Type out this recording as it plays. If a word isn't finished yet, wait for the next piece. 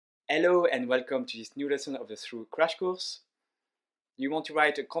Hello and welcome to this new lesson of the thruuu crash course. You want to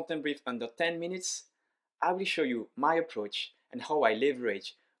write a content brief under 10 minutes? I will show you my approach and how I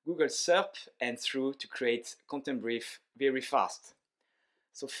leverage Google SERP and thruuu to create content brief very fast.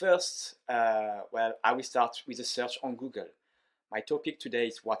 So first, I will start with a search on Google. My topic today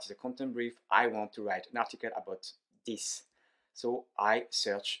is what is a content brief. I want to write an article about this. So I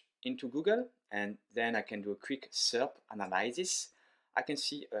search into Google and then I can do a quick SERP analysis. I can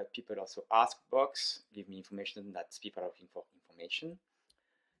see people also ask box, give me information that people are looking for information.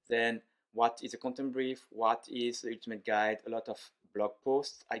 Then what is a content brief? What is the ultimate guide? A lot of blog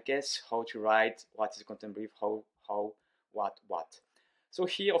posts, I guess, how to write, what is a content brief, how, what. So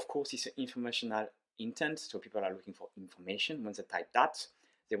here, of course, is informational intent. So people are looking for information. When they type that,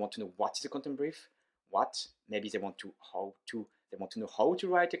 they want to know what is a content brief, what. Maybe they want to know how to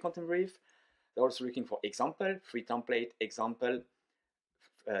write a content brief. They're also looking for example, free template, example,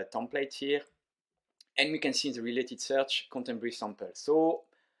 template here, and we can see in the related search content brief sample. So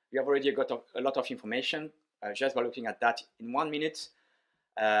we have already got a lot of information just by looking at that in 1 minute,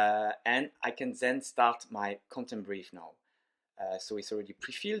 and I can then start my content brief now. So it's already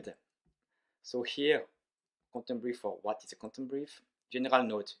pre-filled. So here, content brief for what is a content brief. General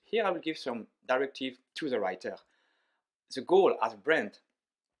note. Here I will give some directive to the writer. The goal as a brand,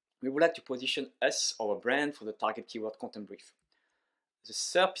 we would like to position us, our brand, for the target keyword content brief. The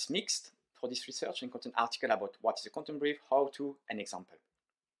SERP is mixed for this research and content article about what is a content brief, how to, and example.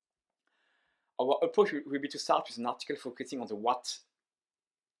 Our approach will be to start with an article focusing on the what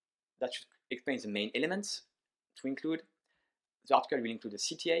that should explain the main elements to include. The article will include the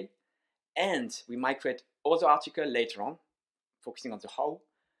CTA, and we might create other article later on focusing on the how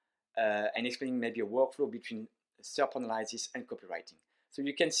and explaining maybe a workflow between SERP analysis and copywriting. So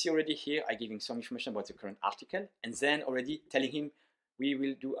you can see already here I give him some information about the current article and then already telling him we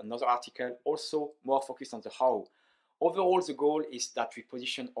will do another article also more focused on the how. Overall, the goal is that we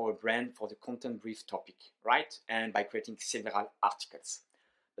position our brand for the content brief topic, right? And by creating several articles.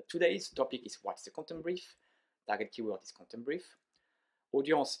 But today's topic is what is the content brief? Target keyword is content brief.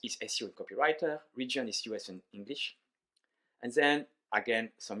 Audience is SEO and copywriter. Region is US and English. And then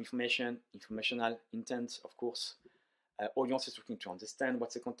again, some informational intent, of course. Audience is looking to understand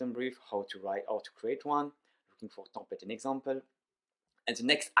what's a content brief, how to write, how to create one, looking for template and example. And the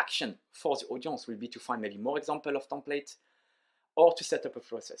next action for the audience will be to find maybe more example of template or to set up a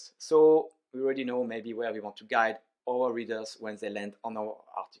process. So we already know maybe where we want to guide our readers when they land on our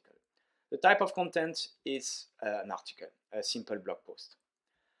article. The type of content is an article, a simple blog post.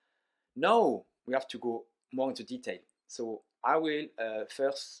 Now we have to go more into detail. So I will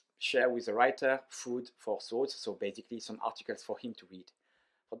first share with the writer food for thought, so basically some articles for him to read.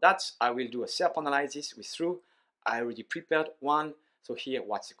 For that, I will do a SERP analysis with thruuu. I already prepared one. So here,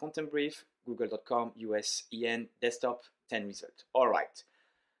 what's the content brief? Google.com, US, EN, desktop, 10 results. All right.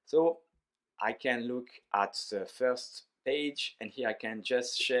 So I can look at the first page, and here I can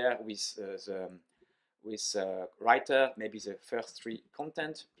just share with the writer maybe the first 3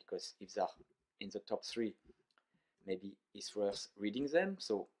 content, because if they're in the top 3, maybe it's worth reading them.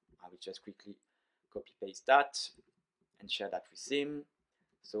 So I will just quickly copy paste that and share that with him.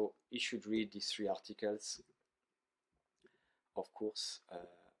 So he should read these 3 articles. Of course,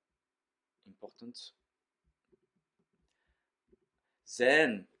 important.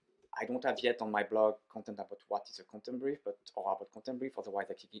 Then I don't have yet on my blog content about what is a content brief, or about content brief. Otherwise,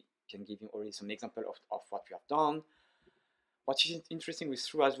 I can give you already some example of what we have done. What is interesting with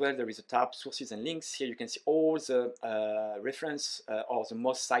thruuu as well, there is a tab sources and links. Here you can see all the reference or the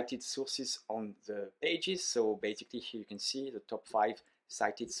most cited sources on the pages. So basically here you can see the top 5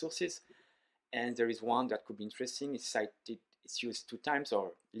 cited sources. And there is one that could be interesting. It's used 2 times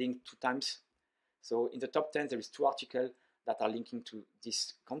or linked 2 times. So in the top 10, there is 2 articles that are linking to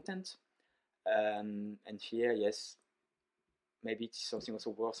this content. And here, yes, maybe it's something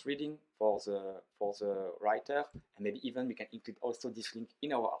also worth reading for the writer. And maybe even we can include also this link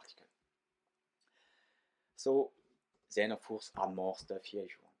in our article. So then, of course, add more stuff here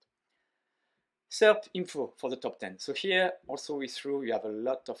if you want. SERP info for the top 10. So here also with thruuu you have a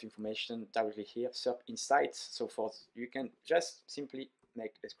lot of information directly here. SERP insights. So you can just simply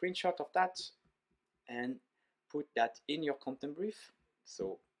make a screenshot of that and put that in your content brief.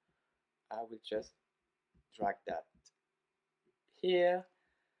 So I will just drag that here.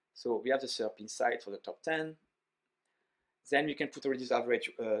 So we have the SERP insight for the top 10. Then we can put already this average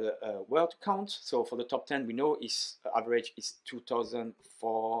word count. So for the top 10 we know is average is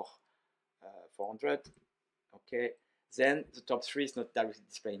 2,400. Okay, then the top 3 is not directly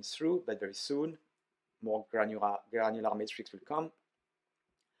displaying thruuu, but very soon more granular metrics will come.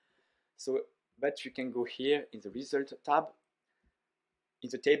 So, but you can go here in the result tab. In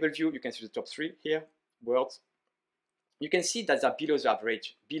the table view, you can see the top 3 here, words. You can see that they're below the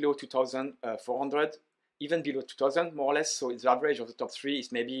average, below 2,400, even below 2,000 more or less. So the average of the top 3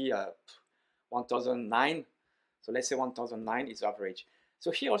 is maybe 1,009. So let's say 1,009 is the average.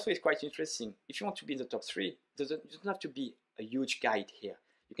 So here also is quite interesting. If you want to be in the top 3, it doesn't have to be a huge guide here.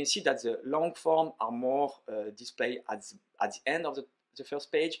 You can see that the long form are more displayed at the end of the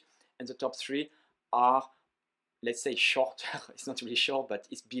first page, and the top 3 are, let's say, shorter. It's not really short, but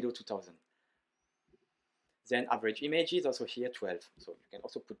it's below 2,000. Then average images, also here 12. So you can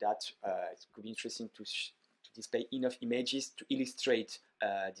also put that. It could be interesting to display enough images to illustrate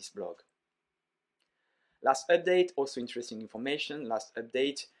this blog. Last update, also interesting information. Last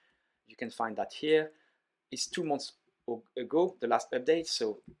update, you can find that here. It's 2 months ago, the last update,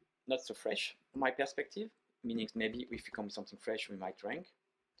 so not so fresh from my perspective, meaning maybe if we come with something fresh, we might rank.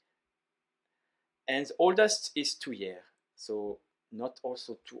 And the oldest is 2 years, so not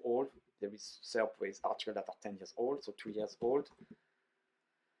also too old. There is SERP with articles that are 10 years old, so 2 years old.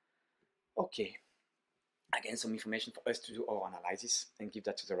 Okay, again, some information for us to do our analysis and give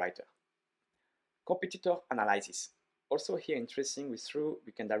that to the writer. Competitor analysis. Also here interesting with thruuu,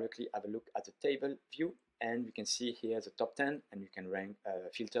 we can directly have a look at the table view, and we can see here the top 10, and we can rank,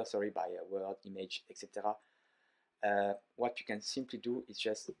 filter by word, image, etc. What you can simply do is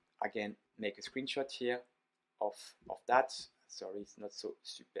just, again, make a screenshot here of that. Sorry, it's not so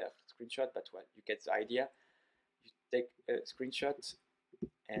super screenshot, but well, you get the idea. You take a screenshot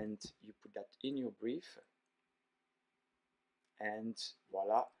and you put that in your brief, and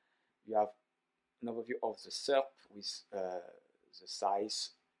voila, you have an overview of the SERP with the size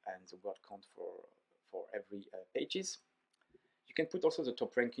and the word count for every pages. You can put also the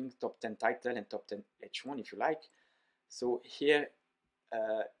top ranking, top 10 title, and top 10 H1 if you like. So here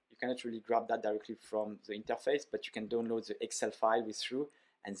you cannot really grab that directly from the interface, but you can download the Excel file with thruuu,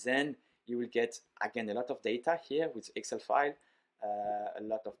 and then you will get, again, a lot of data here with the Excel file, a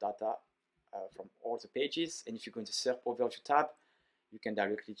lot of data from all the pages. And if you go into SERP Overview tab, you can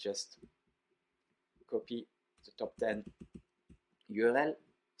directly just copy the top 10 URL.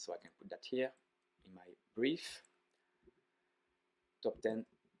 So I can put that here in my brief. Top 10. I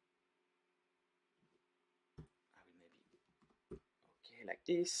will maybe, okay, like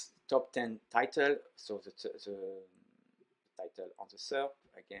this. Top 10 title. So the title on the SERP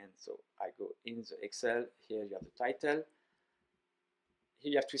again. So I go in the Excel. Here you have the title.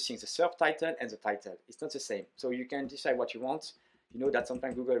 Here you have two things: the SERP title and the title. It's not the same. So you can decide what you want. You know that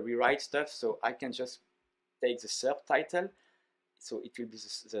sometimes Google rewrites stuff, so I can just take the SERP title. So it will be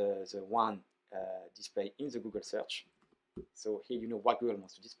the one displayed in the Google search. So here you know what Google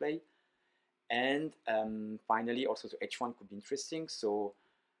wants to display. And finally, also the H1 could be interesting. So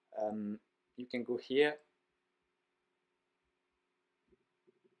you can go here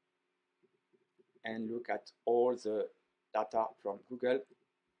and look at all the data from Google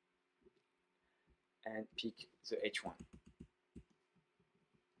and pick the H1.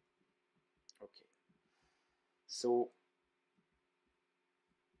 Okay. So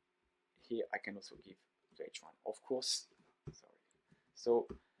here I can also give the H1, of course. Sorry. So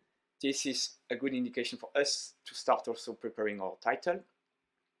this is a good indication for us to start also preparing our title.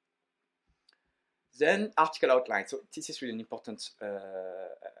 Then article outline. So this is really an important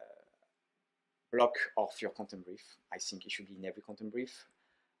block of your content brief. I think it should be in every content brief.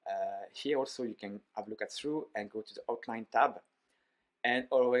 Here also you can have a look at thruuu and go to the outline tab, and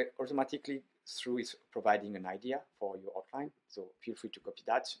automatically thruuu is providing an idea for your outline. So feel free to copy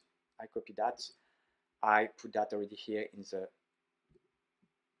that. I copy that. I put that already here in the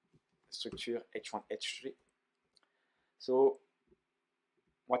structure H1, H3. So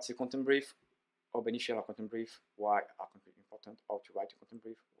what's the content brief? How beneficial are content brief? Why are content brief important? How to write a content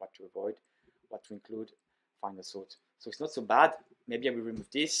brief? What to avoid? What to include? Final thought. So it's not so bad. Maybe I will remove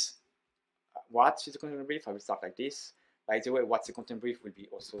this. What is the content brief? I will start like this. By the way, what's the content brief will be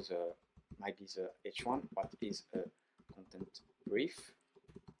also might be the H1. What is a content brief?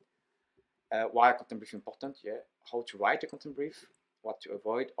 Why are content brief important? Yeah. How to write a content brief? What to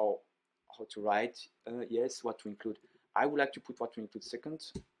avoid? Or how to write? Yes. What to include? I would like to put what to include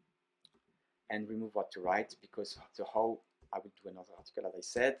second, and remove what to write, because the how I will do another article, as I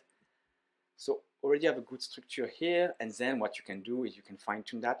said. So already have a good structure here, and then what you can do is you can fine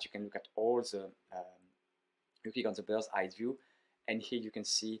tune that. You can look at all the, you click on the bird's eye view, and here you can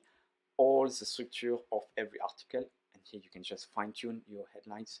see all the structure of every article, and here you can just fine tune your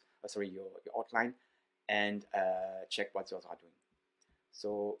headlines, your outline, and check what the others are doing.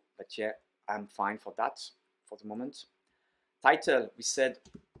 So, but yeah, I'm fine for that for the moment. Title, we said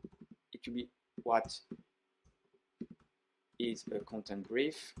it will be what is a content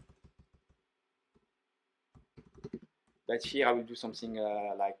brief. But here I will do something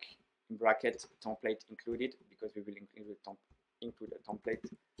like in bracket template included, because we will include a template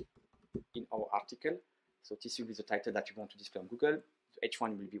in our article. So this will be the title that you want to display on Google. The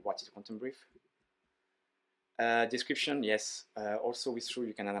H1 will be what is a content brief. Description, yes. Also with thruuu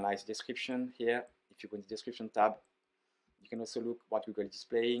you can analyze description here. If you go in the description tab, you can also look what Google is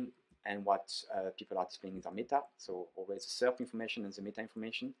displaying and what people are displaying in their meta. So always the SERP information and the meta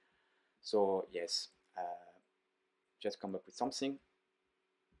information. So yes, just come up with something.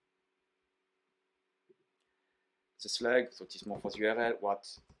 The slug, so it is more for the URL. What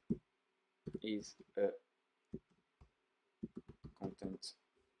is a content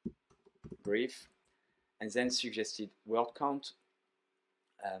brief? And then suggested word count.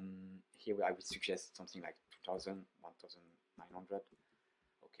 Here I would suggest something like 2000, 1900.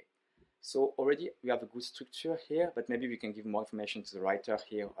 Okay. So already we have a good structure here, but maybe we can give more information to the writer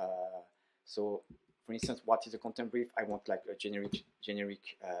here. So for instance, what is a content brief? I want like a generic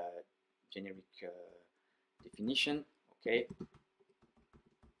definition. Okay.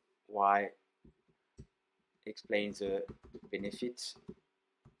 Why explain the benefits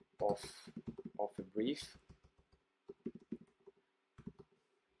of a brief.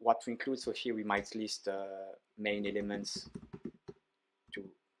 What to include, so here we might list main elements to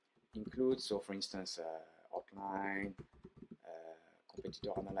include. So for instance, outline,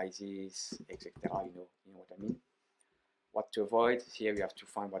 competitor analysis, etc. You know what I mean. What to avoid, here we have to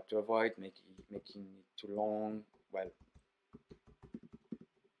find what to avoid, making it too long. Well,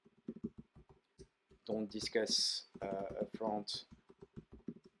 don't discuss upfront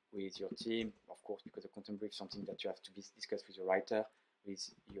with your team, of course, because the content brief is something that you have to discuss with your writer, with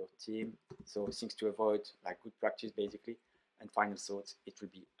your team. So things to avoid, like good practice basically. And final thoughts, it will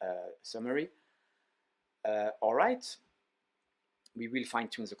be a summary. All right, we will fine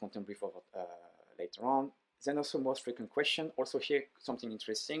tune the content brief over, later on. Then also most frequent question. Also here something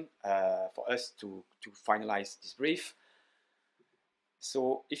interesting for us to finalize this brief.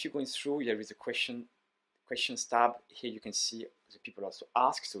 So if you're going through, there is a questions tab. Here you can see the people also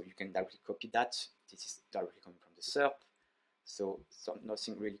ask, so you can directly copy that. This is directly coming from the SERP, so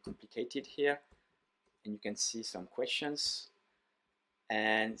nothing really complicated here. And you can see some questions.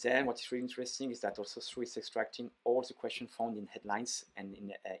 And then what is really interesting is that also thruuu is extracting all the questions found in headlines and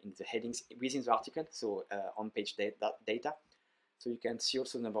in the headings within the article, so on-page data. So you can see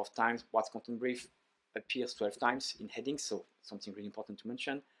also the number of times what's content brief appears 12 times in headings, so something really important to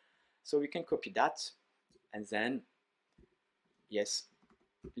mention. So we can copy that and then, yes,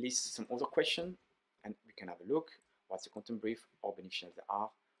 list some other question and we can have a look. What's the content brief, how beneficial they are,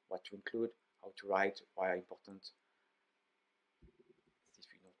 what to include, how to write, why are important. This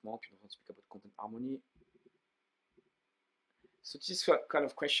we don't want to speak about content harmony. So this is a kind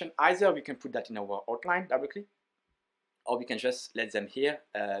of question. Either we can put that in our outline directly, or we can just let them here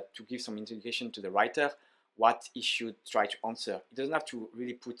to give some indication to the writer what he should try to answer. He doesn't have to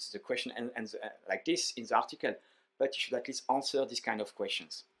really put the question like this in the article, but he should at least answer these kind of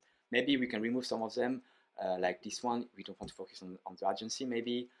questions. Maybe we can remove some of them, like this one. We don't want to focus on the agency,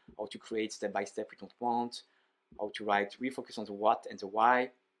 maybe. How to create step by step, we don't want. How to write, we focus on the what and the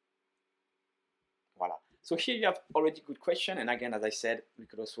why. Voila. So here you have already good question, and again, as I said, we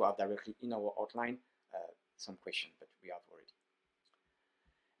could also have directly in our outline some question, but we have already.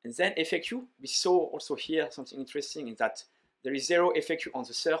 And then FAQ, we saw also here something interesting is that there is 0 FAQ on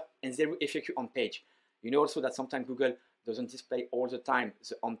the SERP and 0 FAQ on page. You know also that sometimes Google doesn't display all the time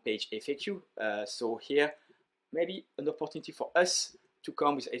the on-page FAQ. So here, maybe an opportunity for us to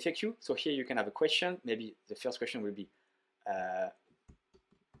come with FAQ. So here you can have a question. Maybe the first question will be,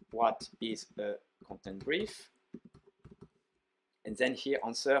 what is a content brief? And then here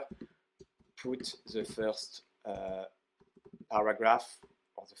answer, put the first paragraph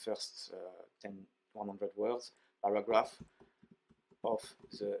or the first 100 words paragraph of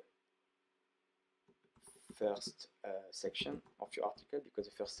the first section of your article, because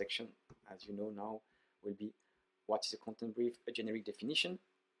the first section, as you know now, will be what is a content brief, a generic definition,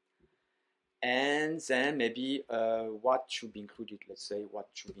 and then maybe what should be included. Let's say what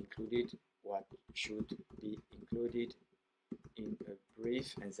should be included in a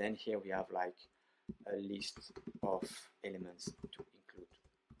brief, and then here we have like a list of elements to include.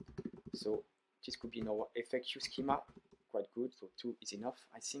 So this could be in our FAQ schema, quite good. So 2 is enough,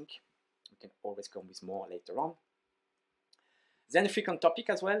 I think. We can always come with more later on. Then a frequent topic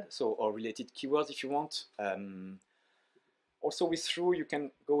as well, so or related keywords if you want. Also with thruuu, you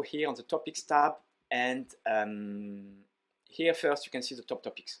can go here on the topics tab, and here first you can see the top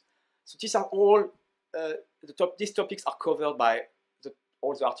topics. So these are all these topics are covered by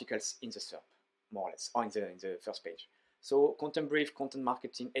all the articles in the SERP, more or less, or in the first page. So content brief, content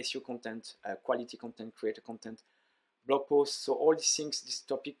marketing, SEO content, quality content, creator content, blog posts. So all these things, this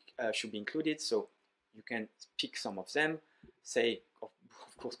topic should be included. So you can pick some of them. Say,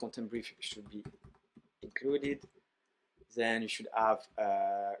 of course, content brief should be included. Then you should have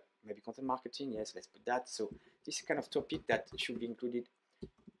maybe content marketing. Yes, let's put that. So this is kind of topic that should be included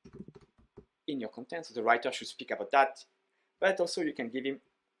in your content. So the writer should speak about that. But also you can give him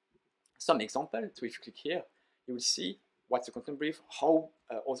some example. So if you click here, you will see what's the content brief, how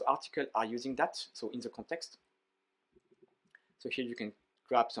other articles are using that, so in the context. So here you can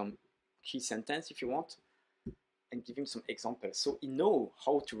grab some key sentence if you want and give him some examples. So he knows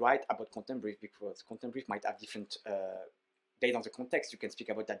how to write about content brief, because content brief might have different, based on the context, you can speak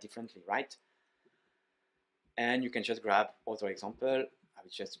about that differently, right? And you can just grab other example. I will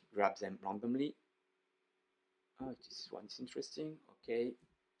just grab them randomly. Oh, this one is interesting, okay.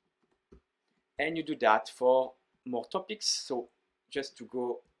 And you do that for more topics. So just to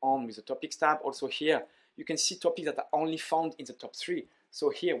go on with the topics tab, also here, you can see topics that are only found in the top 3.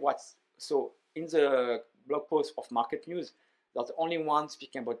 So here, so in the blog post of Market News, there's the only one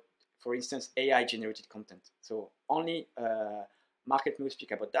speaking about, for instance, AI generated content. So only Market News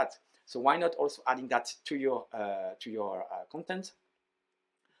speak about that. So why not also adding that to your content?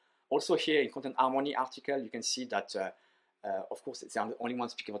 Also here in Content Harmony article, you can see that, of course, it's the only one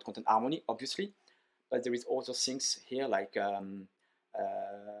speaking about content harmony, obviously, but there is also things here like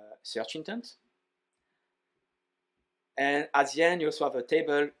search intent. And at the end, you also have a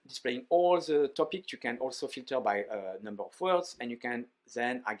table displaying all the topics. You can also filter by number of words, and you can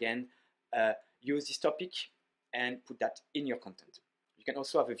then, again, use this topic and put that in your content. You can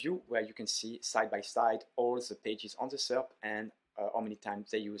also have a view where you can see side by side all the pages on the SERP and how many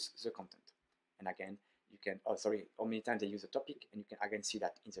times they use the content. And again, you can, how many times they use the topic, and you can again see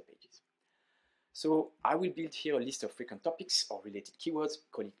that in the pages. So I will build here a list of frequent topics or related keywords,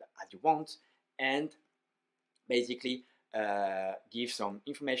 call it as you want, and basically give some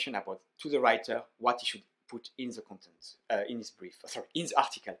information about to the writer what he should put in the content, in his brief, in the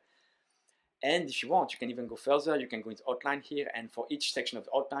article. And if you want, you can even go further. You can go into outline here, and for each section of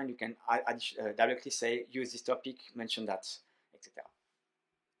the outline, you can directly say, use this topic, mention that, etc.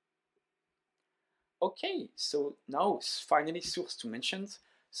 Okay, so now finally source to mentions.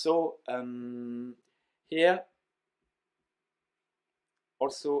 So here,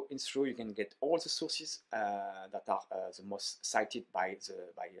 also in thruuu, you can get all the sources that are the most cited by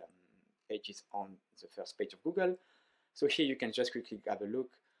pages on the first page of Google. So here you can just quickly have a look.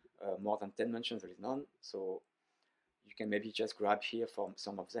 More than 10 mentions, there is none. So you can maybe just grab here from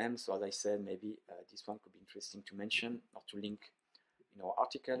some of them. So as I said, maybe this one could be interesting to mention or to link in our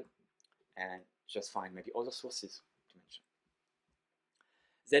article, and just find maybe other sources to mention.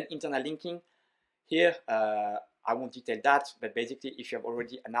 Then internal linking. Here, I won't detail that, but basically if you have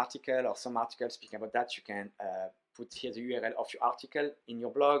already an article or some articles speaking about that, you can put here the URL of your article in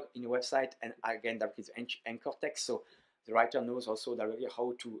your blog, in your website, and again, directly the anchor text. So the writer knows also directly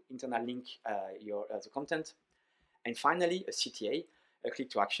how to internal link the content. And finally, a CTA, a click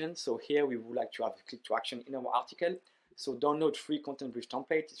to action. So here we would like to have a click to action in our article. So download free content brief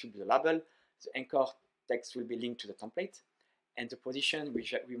template. This will be the label. The anchor text will be linked to the template. And the position,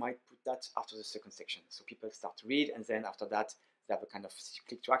 we might put that after the second section. So people start to read, and then after that, they have a kind of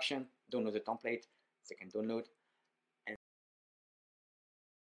click to action, download the template, they can download,